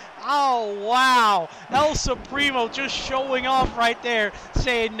 Oh, wow. El Supremo just showing off right there,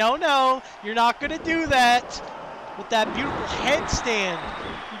 saying, no, you're not going to do that. With that beautiful headstand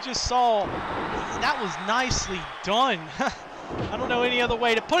you just saw. That was nicely done. I don't know any other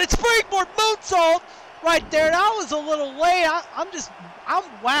way to put it. Springboard moonsault! right there. That was a little late. I'm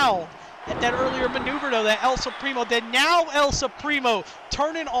wowed at that earlier maneuver, though, that El Supremo did. Now El Supremo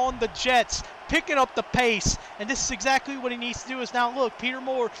turning on the jets, picking up the pace, and this is exactly what he needs to do. Is now look, Peter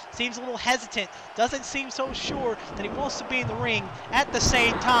Moore seems a little hesitant, doesn't seem so sure that he wants to be in the ring at the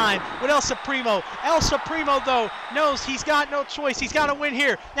same time with El Supremo. El Supremo, though, knows he's got no choice. He's got to win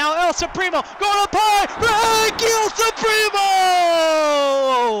here. Now El Supremo going up high. El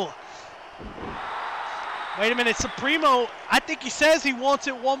Supremo! Wait a minute, Supremo, I think he says he wants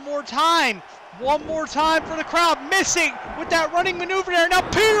it one more time. One more time for the crowd. Missing with that running maneuver there. Now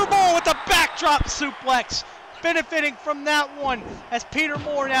Peter Moore with the backdrop suplex. Benefiting from that one as Peter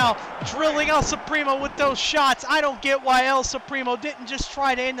Moore now drilling El Supremo with those shots. I don't get why El Supremo didn't just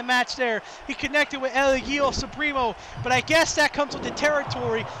try to end the match there. He connected with El Supremo, but I guess that comes with the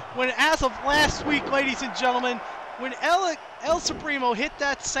territory when, as of last week, ladies and gentlemen, when El Supremo hit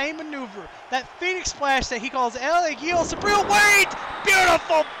that same maneuver, that Phoenix Splash that he calls El Supremo. Wait!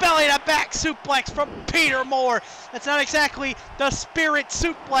 Beautiful belly to back suplex from Peter Moore. That's not exactly the Spirit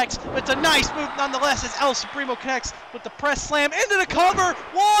suplex, but it's a nice move nonetheless as El Supremo connects with the press slam into the cover.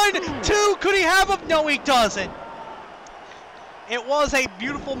 1, 2, could he have him? No, he doesn't. It was a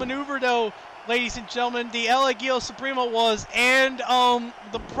beautiful maneuver, though, ladies and gentlemen. The El Supremo was, and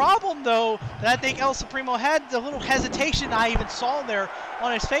the problem, though, that I think El Supremo had, the little hesitation I even saw there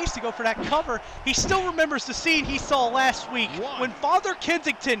on his face to go for that cover. He still remembers the scene he saw last week when Father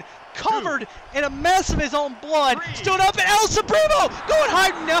Kensington, covered in a mess of his own blood, stood up, and El Supremo going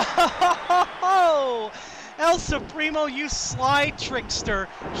high. No! El Supremo, you sly trickster,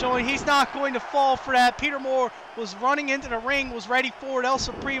 showing he's not going to fall for that. Peter Moore was running into the ring, was ready for it. El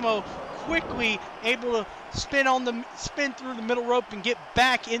Supremo quickly able to spin through the middle rope and get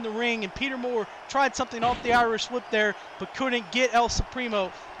back in the ring, and Peter Moore tried something off the Irish whip there but couldn't get El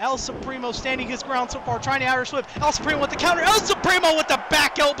Supremo. El Supremo standing his ground so far, trying the Irish whip. El Supremo with the counter. El Supremo with the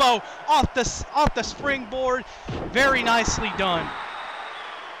back elbow off the springboard. Very nicely done.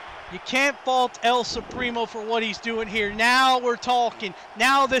 You can't fault El Supremo for what he's doing here. Now we're talking.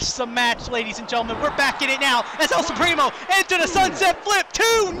 Now this is a match, ladies and gentlemen. We're back in it now as El Supremo into the sunset flip.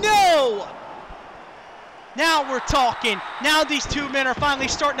 2, no! Now we're talking. Now these two men are finally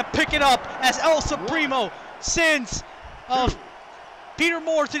starting to pick it up as El Supremo sends Peter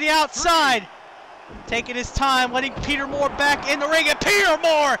Moore to the outside. Taking his time, letting Peter Moore back in the ring, and Peter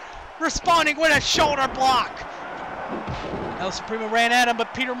Moore responding with a shoulder block. El Supremo ran at him,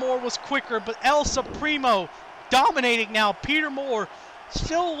 but Peter Moore was quicker. But El Supremo dominating now. Peter Moore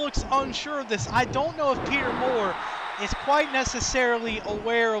still looks unsure of this. I don't know if Peter Moore is quite necessarily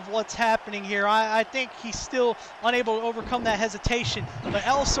aware of what's happening here. I think he's still unable to overcome that hesitation. But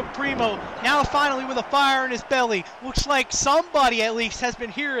El Supremo now finally with a fire in his belly. Looks like somebody at least has been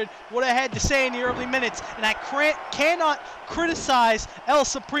hearing what I had to say in the early minutes. And I cannot criticize El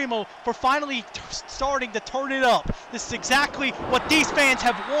Supremo for finally starting to turn it up. This is exactly what these fans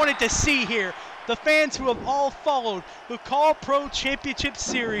have wanted to see here. The fans who have all followed the CAW Pro Championship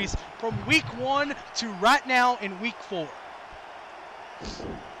Series from week 1 to right now in week 4.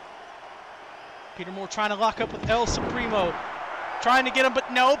 Peter Moore trying to lock up with El Supremo. Trying to get him,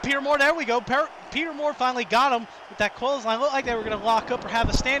 but no, Peter Moore, there we go. Peter Moore finally got him with that clothesline. Looked like they were going to lock up or have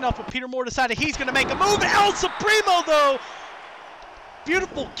a standoff, but Peter Moore decided he's going to make a move. El Supremo, though,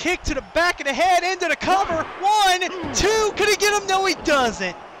 beautiful kick to the back of the head, into the cover. 1, 2, could he get him? No, he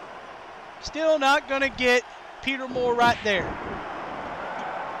doesn't. Still not going to get Peter Moore right there.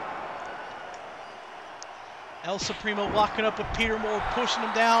 El Supremo locking up with Peter Moore, pushing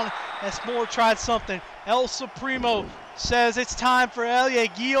him down as Moore tried something. El Supremo says it's time for El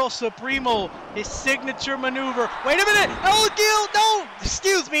Supremo, his signature maneuver. Wait a minute, El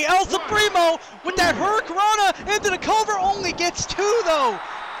Supremo with that Hurricanrana into the cover, only gets 2 though.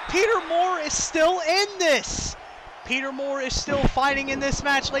 Peter Moore is still in this. Peter Moore is still fighting in this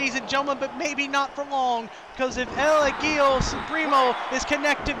match, ladies and gentlemen, but maybe not for long, because if El Supremo is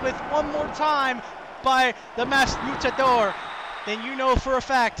connected with one more time by the masked luchador, then you know for a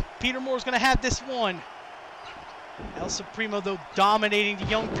fact Peter Moore's going to have this one. El Supremo, though, dominating the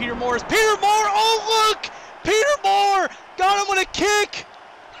young Peter Moore. Peter Moore, oh look! Peter Moore got him with a kick!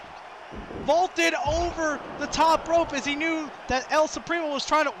 Vaulted over the top rope as he knew that El Supremo was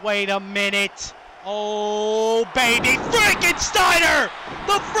trying to... Wait a minute. Oh, baby, Frankensteiner!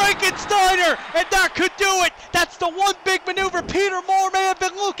 The Frankensteiner! And that could do it! That's the one big maneuver Peter Moore may have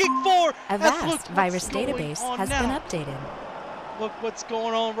been looking for! A vast virus database has been updated. Look what's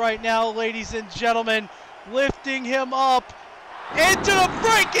going on right now, ladies and gentlemen. Lifting him up into the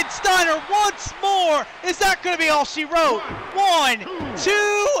Frankensteiner once more. Is that going to be all she wrote? 1,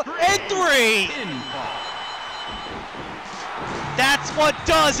 2, and 3. That's what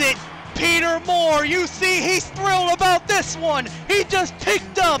does it. Peter Moore, you see he's thrilled about this one. He just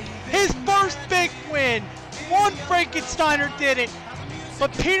picked up his first big win. One Frankensteiner did it,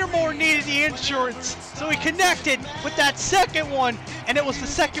 but Peter Moore needed the insurance, so he connected with that second one, and it was the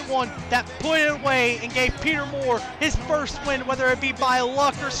second one that put it away and gave Peter Moore his first win, whether it be by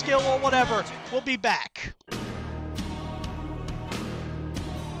luck or skill or whatever. We'll be back.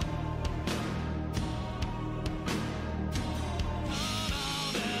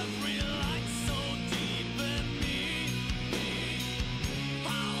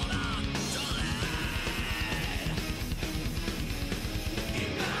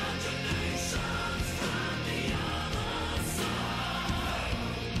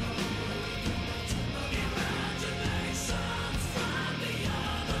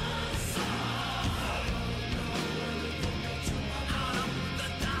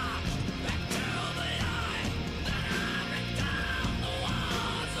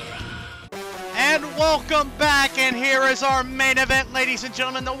 And welcome back, and here is our main event, ladies and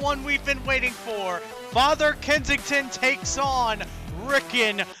gentlemen, the one we've been waiting for. Father Kensington takes on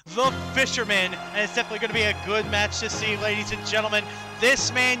Ricken, the Fisherman, and it's definitely going to be a good match to see, ladies and gentlemen.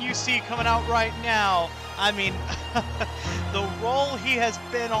 This man you see coming out right now, I mean, the role he has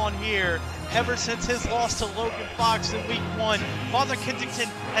been on here ever since his loss to Logan Fox in week 1, Father Kensington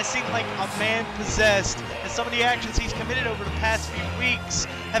has seemed like a man possessed, and some of the actions he's committed over the past few weeks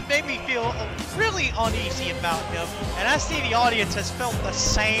have made me feel really uneasy about him, and I see the audience has felt the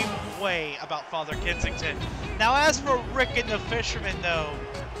same way about Father Kensington. Now, as for Ricken the Fisherman, though,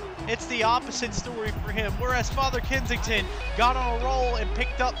 it's the opposite story for him. Whereas Father Kensington got on a roll and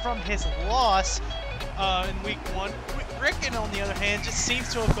picked up from his loss in week 1, Ricken, on the other hand, just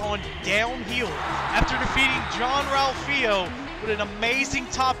seems to have gone downhill after defeating Jon-Ralphio with an amazing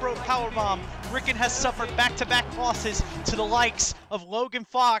top rope powerbomb. Ricken has suffered back-to-back losses to the likes of Logan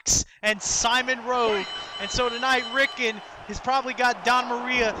Fox and Simon Rogue. And so tonight, Ricken has probably got Don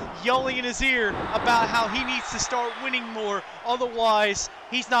Maria yelling in his ear about how he needs to start winning more. Otherwise,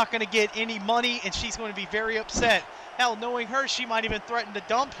 he's not going to get any money, and she's going to be very upset. Hell, knowing her, she might even threaten to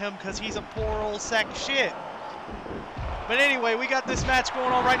dump him because he's a poor old sack of shit. But anyway, we got this match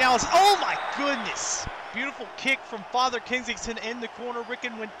going on right now. Oh my goodness! Beautiful kick from Father Kensington in the corner.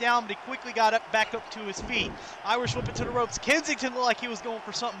 Ricken went down, but he quickly got back up to his feet. Irish whip into the ropes. Kensington looked like he was going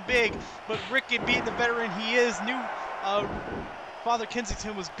for something big, but Ricken, being the veteran he is, knew Father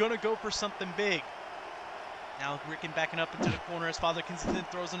Kensington was going to go for something big. Now Ricken backing up into the corner as Father Kensington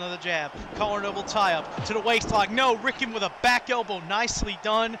throws another jab. Collar double tie up to the waist lock. No, Ricken with a back elbow. Nicely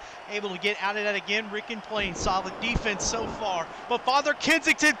done. Able to get out of that again. Ricken playing solid defense so far. But Father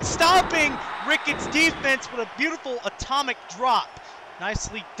Kensington stopping Ricken's defense with a beautiful atomic drop.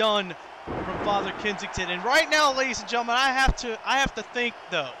 Nicely done from Father Kensington. And right now, ladies and gentlemen, I have to think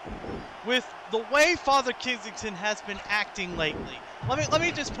though, with the way Father Kensington has been acting lately. Let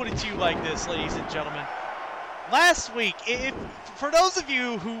me just put it to you like this, ladies and gentlemen. Last week, for those of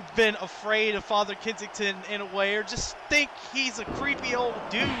you who've been afraid of Father Kensington in a way, or just think he's a creepy old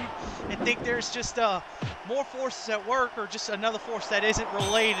dude and think there's just more forces at work, or just another force that isn't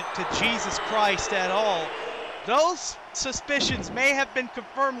related to Jesus Christ at all, those suspicions may have been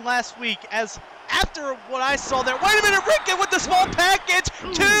confirmed last week, as after what I saw there. Wait a minute, Ricken with the small package!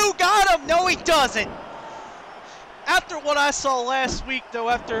 2, got him! No, he doesn't! After what I saw last week, though,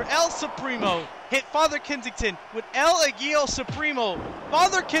 after El Supremo hit Father Kensington with El Aguio Supremo,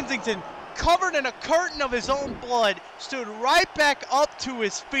 Father Kensington, covered in a curtain of his own blood, stood right back up to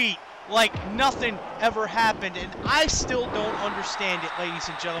his feet like nothing ever happened. And I still don't understand it, ladies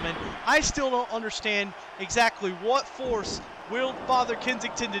and gentlemen. I still don't understand exactly what force willed Father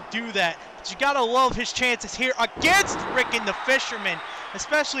Kensington to do that. But you gotta love his chances here against Ricken the Fisherman,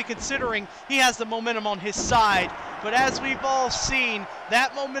 especially considering he has the momentum on his side. But as we've all seen,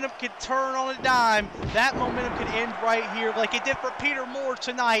 that momentum could turn on a dime. That momentum could end right here, like it did for Peter Moore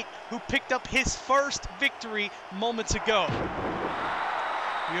tonight, who picked up his first victory moments ago.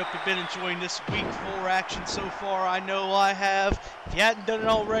 We hope you've been enjoying this week 4 action so far. I know I have. If you hadn't done it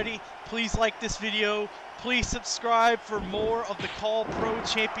already, please like this video. Please subscribe for more of the CAW Pro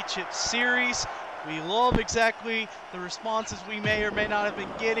Championship Series. We love exactly the responses we may or may not have been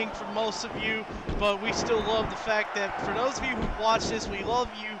getting from most of you, but we still love the fact that for those of you who watch this, we love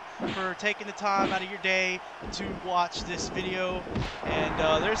you for taking the time out of your day to watch this video.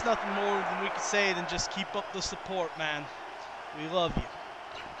 And there's nothing more than we can say than just keep up the support, man. We love you.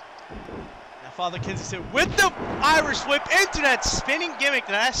 Now, Father Kensington with the Irish whip into that spinning gimmick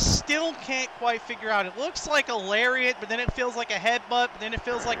that I still can't quite figure out. It looks like a lariat, but then it feels like a headbutt, but then it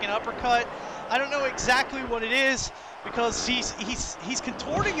feels like an uppercut. I don't know exactly what it is because he's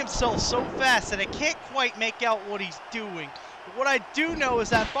contorting himself so fast that I can't quite make out what he's doing. But what I do know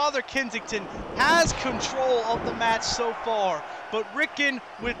is that Father Kensington has control of the match so far. But Ricken,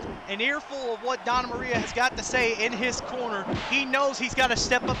 with an earful of what Donna Maria has got to say in his corner, he knows he's got to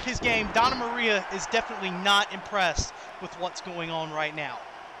step up his game. Donna Maria is definitely not impressed with what's going on right now.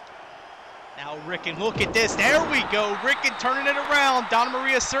 Now Ricken, look at this. There we go. Ricken turning it around. Donna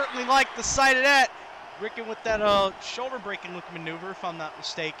Maria certainly liked the sight of that. Ricken with that shoulder breaking looking maneuver, if I'm not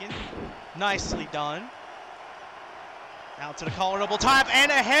mistaken. Nicely done. Now to the collar double tap and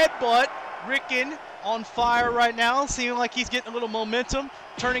a headbutt. Ricken on fire right now, seeming like he's getting a little momentum,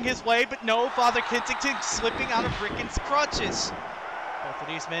 turning his way, but no, Father Kensington slipping out of Ricken's crutches. Both of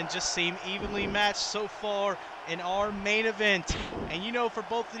these men just seem evenly matched so far in our main event. And you know, for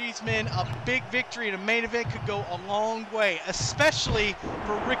both of these men, a big victory in a main event could go a long way, especially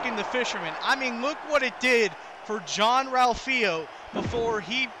for Ricken the Fisherman. I mean, look what it did for Jon-Ralphio before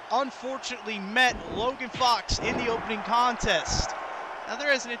he unfortunately met Logan Fox in the opening contest. Now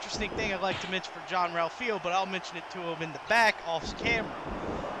there is an interesting thing I'd like to mention for Jon-Ralphio, but I'll mention it to him in the back off camera.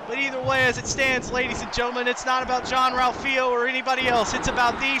 But either way, as it stands, ladies and gentlemen, it's not about Jon-Ralphio or anybody else. It's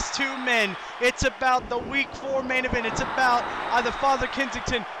about these two men. It's about the Week 4 main event. It's about either Father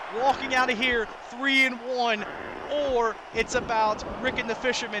Kensington walking out of here 3-1, or it's about Ricken the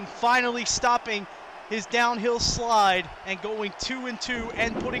Fisherman finally stopping his downhill slide and going 2-2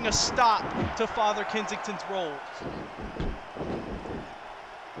 and putting a stop to Father Kensington's roll.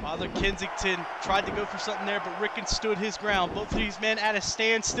 Father Kensington tried to go for something there, but Ricken stood his ground. Both of these men at a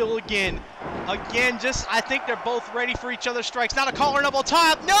standstill again. Again, I think they're both ready for each other's strikes. Not a collar double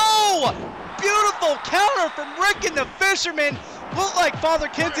top. No! Beautiful counter from Ricken the Fisherman. Looked like Father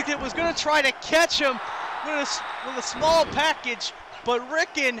Kensington was going to try to catch him with a small package, but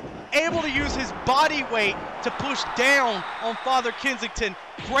Ricken able to use his body weight to push down on Father Kensington.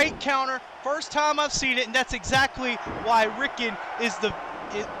 Great counter. First time I've seen it, and that's exactly why Ricken is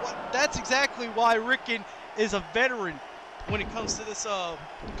a veteran when it comes to this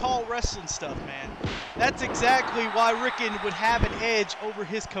call wrestling stuff, man. That's exactly why Ricken would have an edge over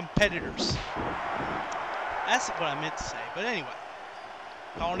his competitors. That's what I meant to say, but anyway.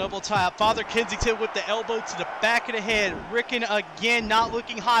 Collar double tie-up. Father Kensington with the elbow to the back of the head. Ricken again not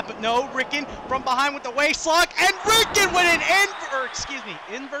looking hot, but no, Ricken from behind with the waist lock, and Ricken with an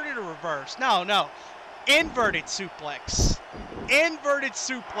inverted or reverse? No. Inverted suplex. Inverted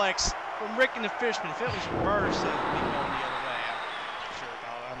suplex from Ricken the Fisherman. If it was reversed, it would be going the other way.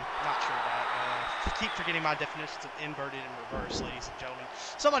 I'm not sure about it. I keep forgetting my definitions of inverted and reverse, ladies and gentlemen.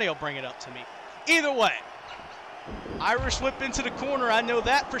 Somebody will bring it up to me. Either way, Irish whip into the corner. I know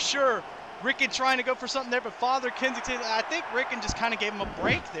that for sure. Ricken trying to go for something there, but Father Kensington, I think Ricken just kind of gave him a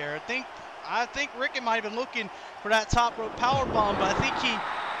break there. I think Ricken might have been looking for that top rope power bomb, but I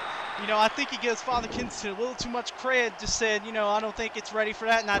think he gives Father Kensington a little too much credit. Just said, I don't think it's ready for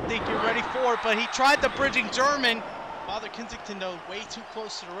that, and I think you're ready for it. But he tried the bridging German. Father Kensington, though, way too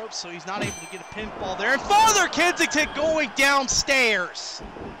close to the ropes, so he's not able to get a pinfall there. And Father Kensington going downstairs.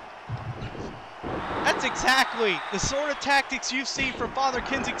 That's exactly the sort of tactics you've seen from Father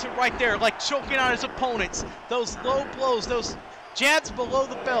Kensington right there, like choking on his opponents. Those low blows, those jabs below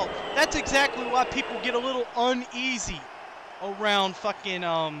the belt. That's exactly why people get a little uneasy around fucking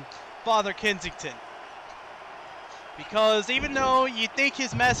Father Kensington. Because even though you think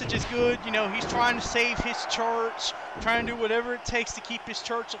his message is good, he's trying to save his church, trying to do whatever it takes to keep his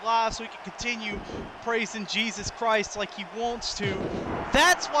church alive so he can continue praising Jesus Christ like he wants to.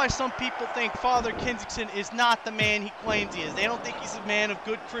 That's why some people think Father Kensington is not the man he claims he is. They don't think he's a man of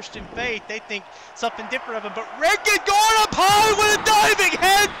good Christian faith. They think something different of him. But Ricken going up high with a diving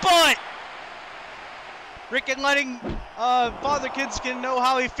headbutt! Ricken letting Father Kensington know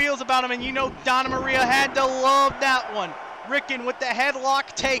how he feels about him, and Donna Maria had to love that one. Ricken with the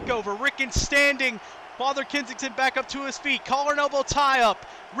headlock takeover. Ricken standing. Father Kensington back up to his feet. Collar and elbow tie-up.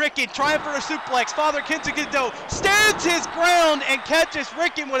 Ricken trying for a suplex. Father Kensington, though, stands his ground and catches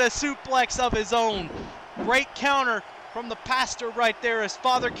Ricken with a suplex of his own. Great counter from the pastor right there as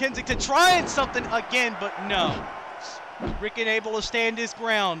Father Kensington trying something again, but no. Ricken able to stand his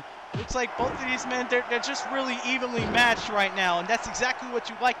ground. Looks like both of these men, they're just really evenly matched right now, and that's exactly what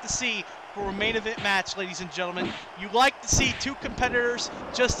you like to see for a main event match, ladies and gentlemen. You like to see two competitors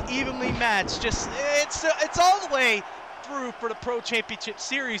just evenly matched. It's all the way through for the Pro Championship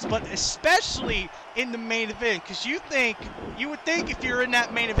Series, but especially in the main event, because you would think if you're in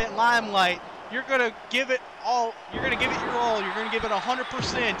that main event limelight you're going to give it all. You're going to give it your all. You're going to give it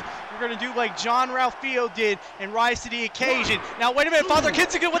 100%. You're going to do like Jon-Ralphio did and rise to the occasion. Now, wait a minute. Father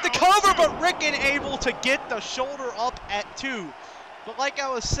Kensington with the cover, but Ricken able to get the shoulder up at 2. But like I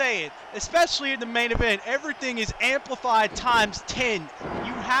was saying, especially in the main event, everything is amplified times 10.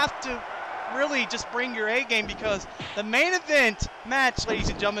 You have to really just bring your A game, because the main event match, ladies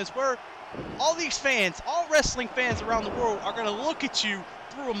and gentlemen, is where all these fans, all wrestling fans around the world, are going to look at you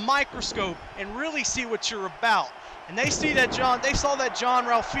through a microscope and really see what you're about. And they see that saw that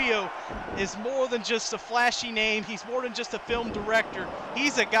Jon-Ralphio is more than just a flashy name. He's more than just a film director.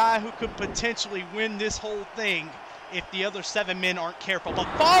 He's a guy who could potentially win this whole thing if the other 7 men aren't careful. But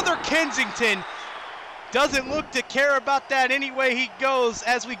Father Kensington doesn't look to care about that anyway. He goes,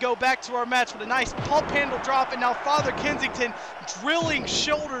 as we go back to our match, with a nice pump handle drop, and now Father Kensington drilling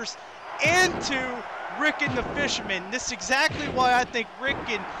shoulders into Ricken the Fisherman. This is exactly why I think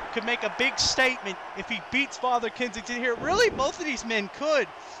Ricken could make a big statement if he beats Father Kensington here. Really, both of these men could,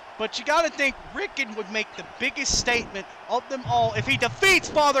 but you got to think Ricken would make the biggest statement of them all if he defeats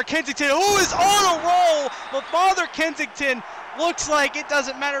Father Kensington, who is on a roll. But Father Kensington looks like it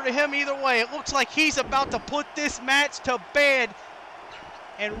doesn't matter to him either way. It looks like he's about to put this match to bed,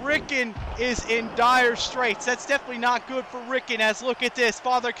 and Ricken is in dire straits. That's definitely not good for Ricken, as look at this.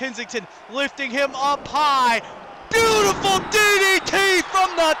 Father Kensington lifting him up high. Beautiful DDT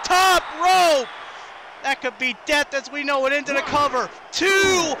from the top rope. That could be death as we know it into the cover. 2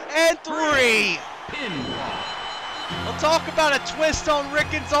 and 3. We'll talk about a twist on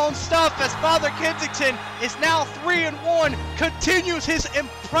Ricken's own stuff, as Father Kensington is now 3-1, continues his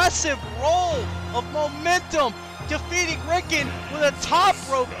impressive roll of momentum, defeating Ricken with a top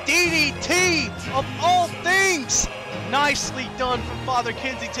rope DDT of all things. Nicely done from Father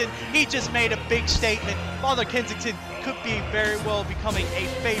Kensington. He just made a big statement. Father Kensington could be very well becoming a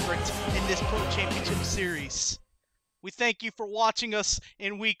favorite in this Pro Championship Series. We thank you for watching us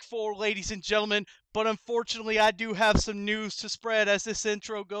in Week 4, ladies and gentlemen, but unfortunately I do have some news to spread as this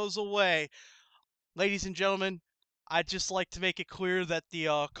intro goes away. Ladies and gentlemen, I'd just like to make it clear that the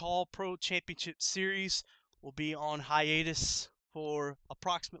CAW Pro Championship Series will be on hiatus for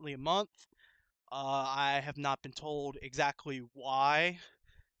approximately a month. I have not been told exactly why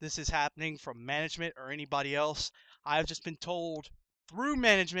this is happening from management or anybody else. I've just been told through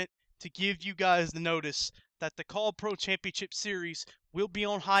management to give you guys the notice that the CAW Pro Championship Series will be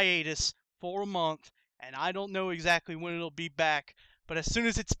on hiatus for a month, and I don't know exactly when it'll be back, but as soon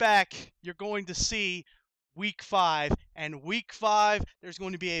as it's back, you're going to see Week 5, and Week 5, there's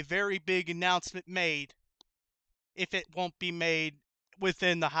going to be a very big announcement made, if it won't be made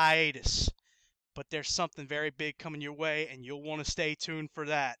within the hiatus. But there's something very big coming your way, and you'll want to stay tuned for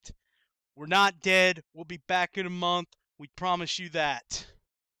that. We're not dead. We'll be back in a month. We promise you that.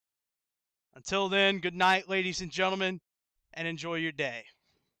 Until then, good night, ladies and gentlemen, and enjoy your day.